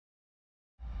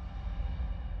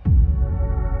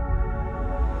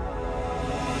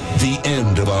The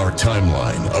end of our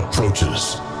timeline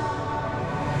approaches,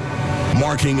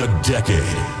 marking a decade.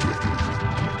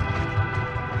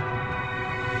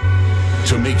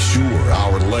 To make sure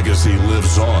our legacy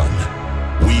lives on,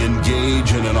 we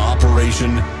engage in an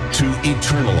operation to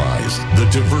eternalize the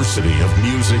diversity of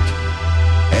music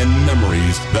and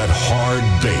memories that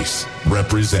hard bass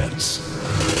represents.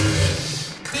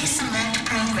 Please select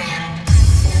program.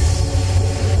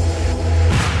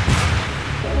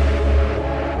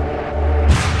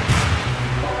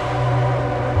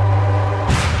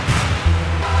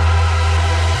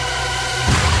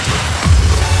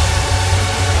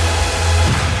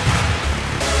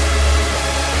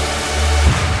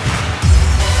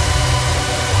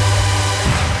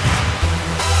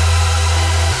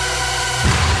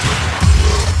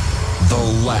 The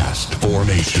last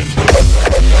formation.